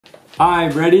Hi,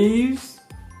 Reddies!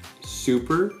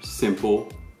 Super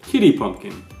simple kitty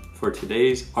pumpkin for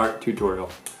today's art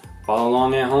tutorial. Follow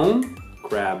along at home,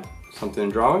 grab something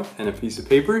to draw with and a piece of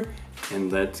paper,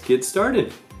 and let's get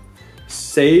started.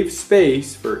 Save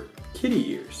space for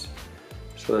kitty ears.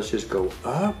 So let's just go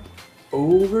up,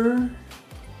 over,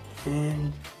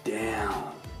 and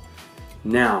down.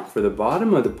 Now for the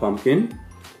bottom of the pumpkin,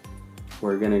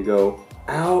 we're gonna go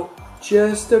out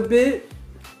just a bit,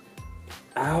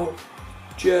 out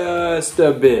just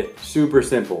a bit. Super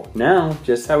simple. Now,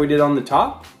 just how we did on the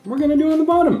top, we're gonna do on the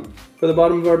bottom, for the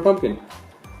bottom of our pumpkin.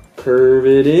 Curve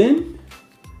it in,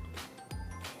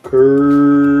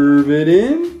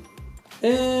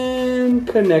 and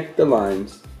connect the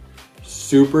lines.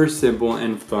 Super simple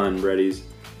and fun, Reddies.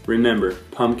 Remember,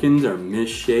 pumpkins are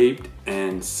misshaped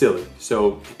and silly,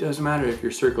 so it doesn't matter if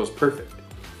your circle's perfect.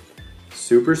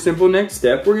 Super simple next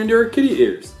step, we're gonna do our kitty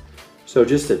ears. So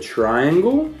just a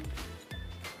triangle,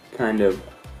 kind of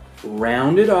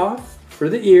round it off for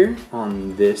the ear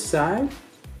on this side.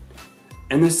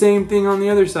 And the same thing on the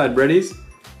other side, Reddies.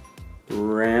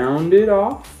 Round it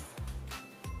off,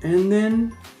 and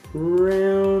then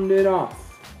round it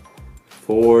off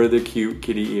for the cute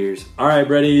kitty ears. All right,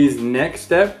 Reddies, next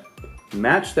step,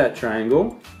 match that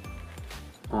triangle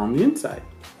on the inside.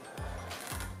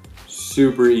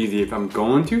 Super easy. If I'm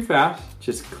going too fast,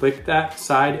 just click that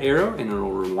side arrow and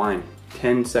it'll rewind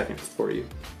 10 seconds for you.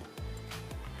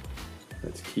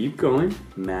 Let's keep going.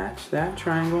 Match that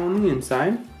triangle on the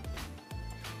inside.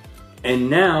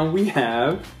 And now we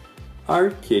have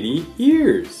our kitty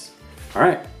ears. All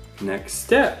right, next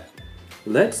step.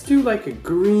 Let's do like a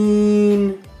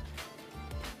green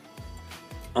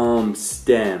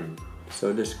stem.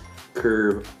 So just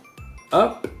curve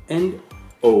up and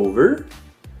over,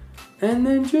 and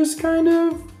then just kind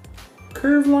of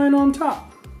curve line on top.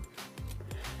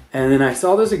 And then I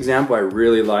saw this example I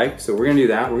really liked, so we're gonna do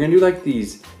that. We're gonna do like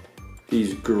these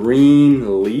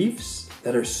green leaves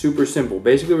that are super simple.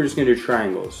 Basically, we're just gonna do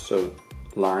triangles. So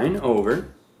line over,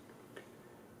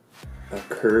 a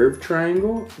curved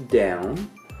triangle down,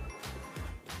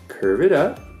 curve it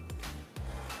up,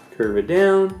 curve it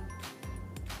down,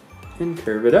 and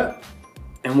curve it up.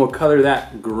 And we'll color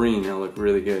that green, it'll look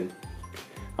really good.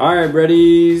 All right,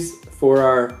 Reddies, for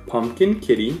our pumpkin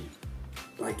kitty,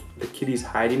 like the kitty's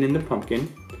hiding in the pumpkin,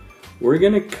 we're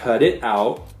gonna cut it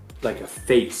out like a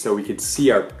face so we could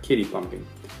see our kitty pumpkin.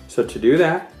 So to do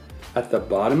that, at the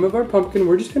bottom of our pumpkin,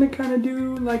 we're just gonna kind of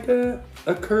do like a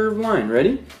curved line.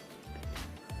 Ready?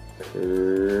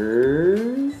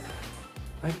 Curve,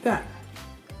 like that.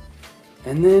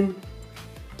 And then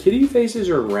kitty faces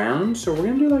are round, so we're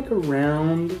gonna do like a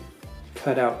round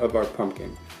cutout of our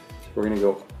pumpkin. So we're gonna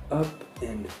go up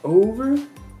and over,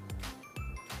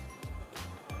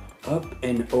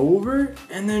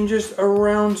 and then just a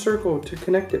round circle to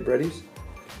connect it, Reddies.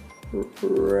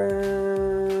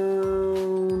 Round,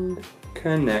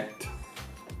 connect.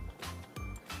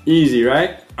 Easy,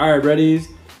 right? All right, Reddies.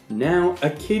 Now a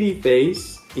kitty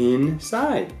face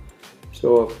inside.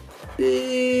 So a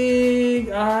big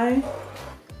eye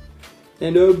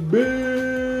and a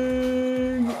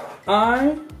big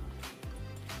eye.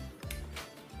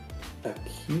 A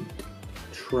cute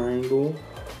triangle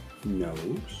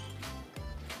nose.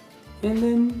 And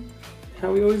then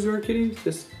how we always do our kitties,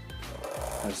 just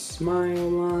a smile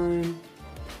line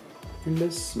and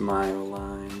a smile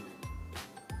line.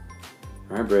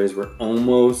 All right, Bros, we're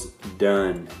almost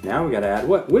done. Now we gotta add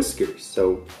what? Whiskers.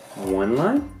 So one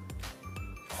line,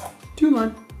 two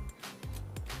line,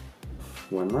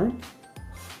 one line,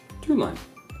 two line.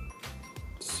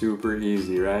 Super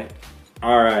easy, right?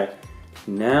 All right,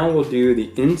 now we'll do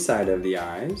the inside of the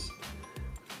eyes.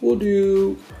 We'll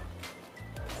do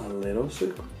a little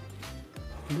circle,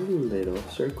 and a little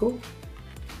circle,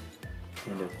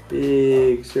 and a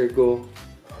big circle,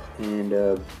 and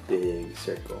a big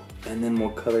circle. And then we'll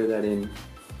color that in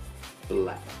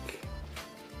black.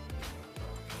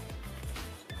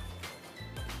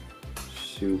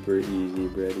 Super easy,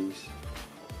 Reddies.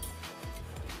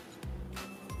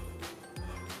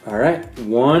 All right,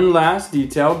 one last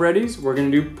detail, Reddies. We're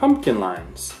gonna do pumpkin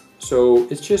lines. So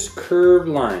it's just curved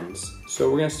lines. So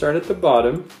we're gonna start at the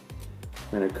bottom.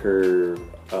 We're gonna curve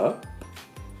up,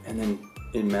 and then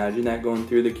imagine that going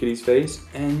through the kitty's face,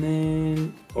 and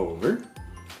then over.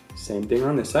 Same thing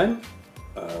on this side.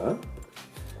 Up.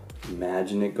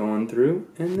 Imagine it going through,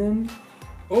 and then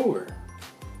over.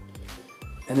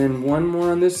 And then one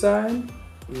more on this side.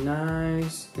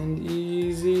 Nice and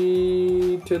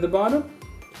easy to the bottom.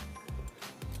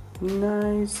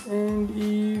 Nice and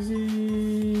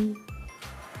easy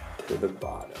to the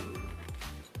bottom.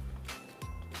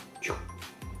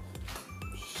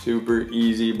 Super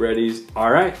easy, breadies. All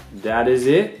right, that is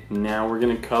it. Now we're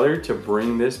gonna color to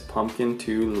bring this pumpkin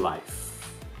to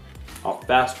life. I'll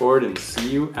fast forward and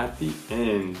see you at the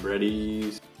end,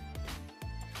 breadies.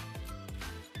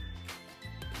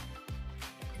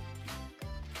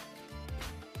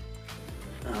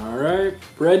 All right,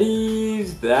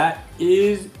 breadies, that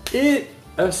is it.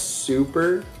 A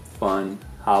super fun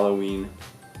Halloween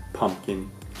pumpkin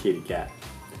kitty cat.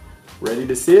 Ready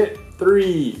to see it?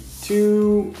 3,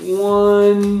 2,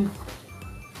 1.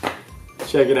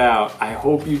 Check it out. I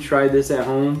hope you tried this at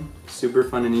home. Super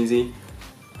fun and easy.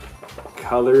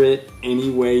 Color it any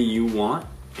way you want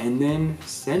and then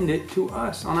send it to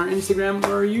us on our Instagram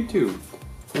or our YouTube.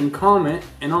 And comment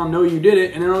and I'll know you did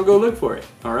it and then I'll go look for it.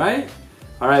 All right?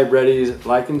 All right, breadies,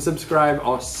 like and subscribe.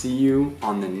 I'll see you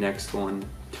on the next one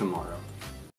tomorrow.